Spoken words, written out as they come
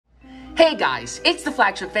Hey guys, it's the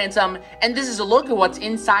Flagship Phantom, and this is a look at what's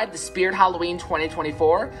inside the Spirit Halloween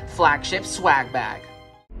 2024 Flagship swag bag.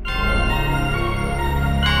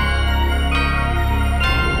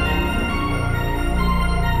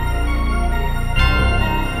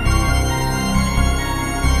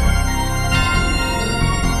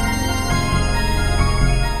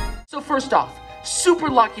 So first off, super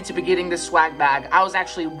lucky to be getting this swag bag. I was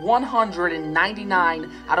actually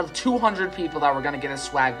 199 out of 200 people that were going to get a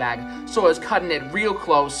swag bag, so I was cutting it real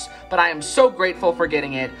close, but I am so grateful for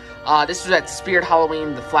getting it. This was at Spirit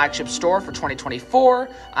Halloween, the Flagship store for 2024.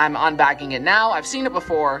 I'm unbagging it now. I've seen it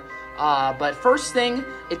before, but first thing,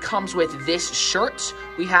 it comes with this shirt.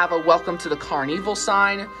 We have a Welcome to the Carnival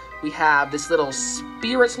sign. We have this little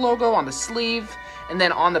Spirits logo on the sleeve, and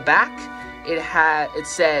then on the back, it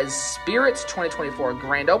says Spirits 2024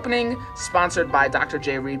 Grand Opening, sponsored by Dr.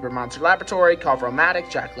 J. Reaper Monster Laboratory, Carve-O-Matic,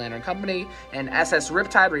 Jack Lantern Company, and SS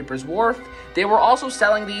Riptide Reaper's Wharf. They were also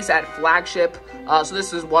selling these at Flagship, so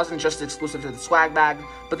this wasn't just exclusive to the swag bag,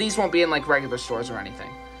 but these won't be in like regular stores or anything.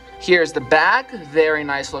 Here's the bag, very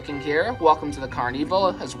nice looking here. Welcome to the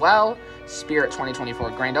Carnival as well, Spirit 2024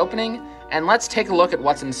 Grand Opening, and let's take a look at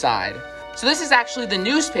what's inside. So this is actually the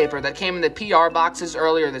newspaper that came in the PR boxes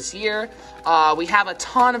earlier this year. We have a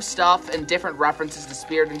ton of stuff and different references to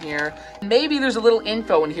Spirit in here. Maybe there's a little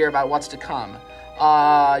info in here about what's to come.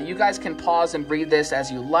 You guys can pause and read this as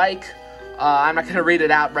you like. I'm not going to read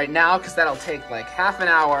it out right now because that'll take like half an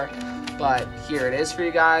hour. But here it is for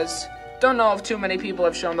you guys. Don't know if too many people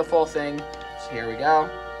have shown the full thing. So here we go.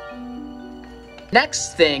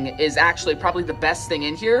 Next thing is actually probably the best thing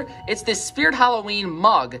in here. It's this Spirit Halloween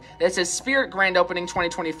mug that says Spirit Grand Opening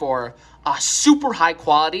 2024. Super high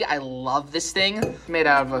quality. I love this thing. Made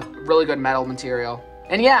out of a really good metal material.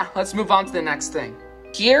 And yeah, let's move on to the next thing.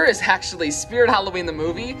 Here is actually Spirit Halloween the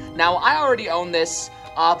movie. Now, I already own this,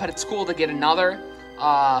 but it's cool to get another.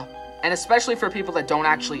 And especially for people that don't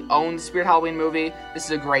actually own the Spirit Halloween movie, this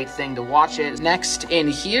is a great thing to watch it. Next in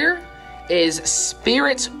here is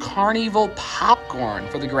Spirit Carnival popcorn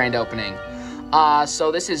for the grand opening. So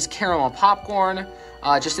this is caramel popcorn,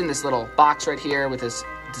 just in this little box right here with this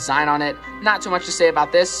design on it. Not too much to say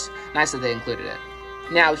about this. Nice that they included it.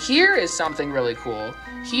 Now here is something really cool.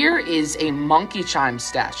 Here is a monkey chime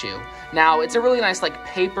statue. Now it's a really nice like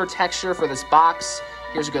paper texture for this box.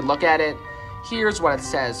 Here's a good look at it. Here's what it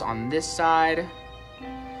says on this side.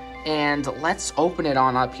 And let's open it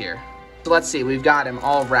on up here. So let's see, we've got him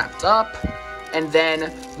all wrapped up, and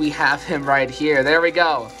then we have him right here. There we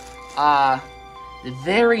go.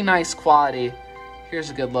 Very nice quality.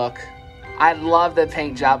 Here's a good look. I love the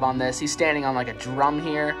paint job on this. He's standing on like a drum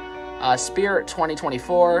here. Spirit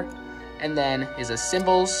 2024, and then his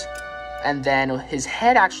symbols, and then his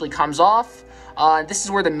head actually comes off. This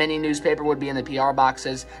is where the mini newspaper would be in the PR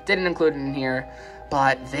boxes. Didn't include it in here,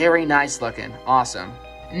 but very nice looking. Awesome.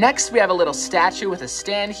 Next, we have a little statue with a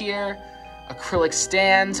stand here. Acrylic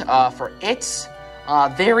stand for it.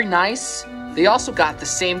 Very nice. They also got the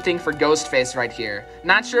same thing for Ghostface right here.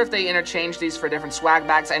 Not sure if they interchanged these for different swag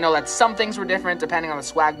bags. I know that some things were different depending on the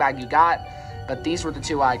swag bag you got, but these were the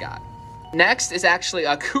two I got. Next is actually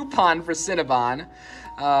a coupon for Cinnabon.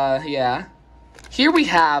 Yeah. Here we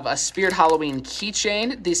have a Spirit Halloween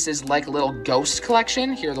keychain. This is like a little ghost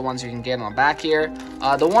collection. Here are the ones you can get on the back here.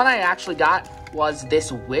 The one I actually got was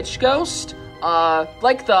this witch ghost.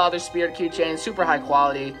 Like the other Spirit keychain, super high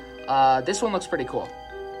quality. This one looks pretty cool.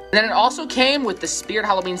 And then it also came with the Spirit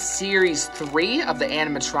Halloween Series 3 of the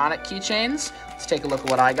animatronic keychains. Let's take a look at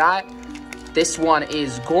what I got. This one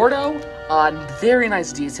is Gordo. Very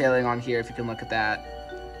nice detailing on here, if you can look at that.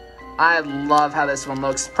 I love how this one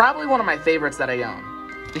looks. Probably one of my favorites that I own.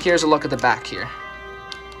 Here's a look at the back here.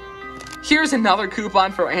 Here's another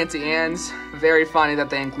coupon for Auntie Anne's. Very funny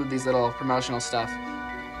that they include these little promotional stuff.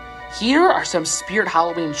 Here are some Spirit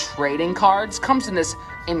Halloween trading cards. Comes in this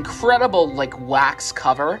incredible like wax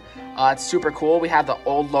cover. It's super cool. We have the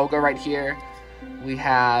old logo right here. We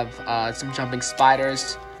have some jumping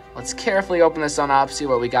spiders. Let's carefully open this one up, see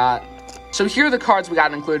what we got. So here are the cards we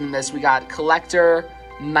got included in this. We got Collector,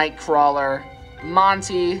 Nightcrawler,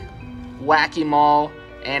 Monty, Wacky Mole,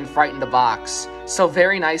 and Frighten the Box. So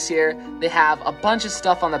very nice here. They have a bunch of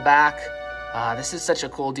stuff on the back. This is such a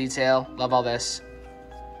cool detail. Love all this.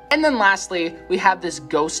 And then lastly, we have this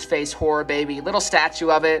Ghostface horror baby, little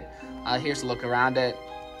statue of it. Here's a look around it.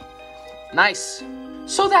 Nice.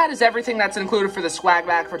 So that is everything that's included for the swag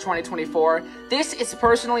bag for 2024. This is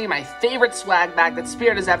personally my favorite swag bag that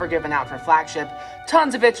Spirit has ever given out for Flagship.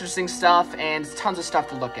 Tons of interesting stuff and tons of stuff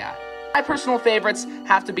to look at. My personal favorites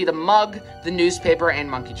have to be the mug, the newspaper,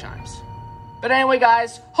 and monkey chimes. But anyway,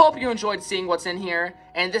 guys, hope you enjoyed seeing what's in here.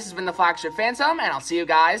 And this has been the Flagship Phantom, and I'll see you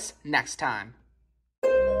guys next time.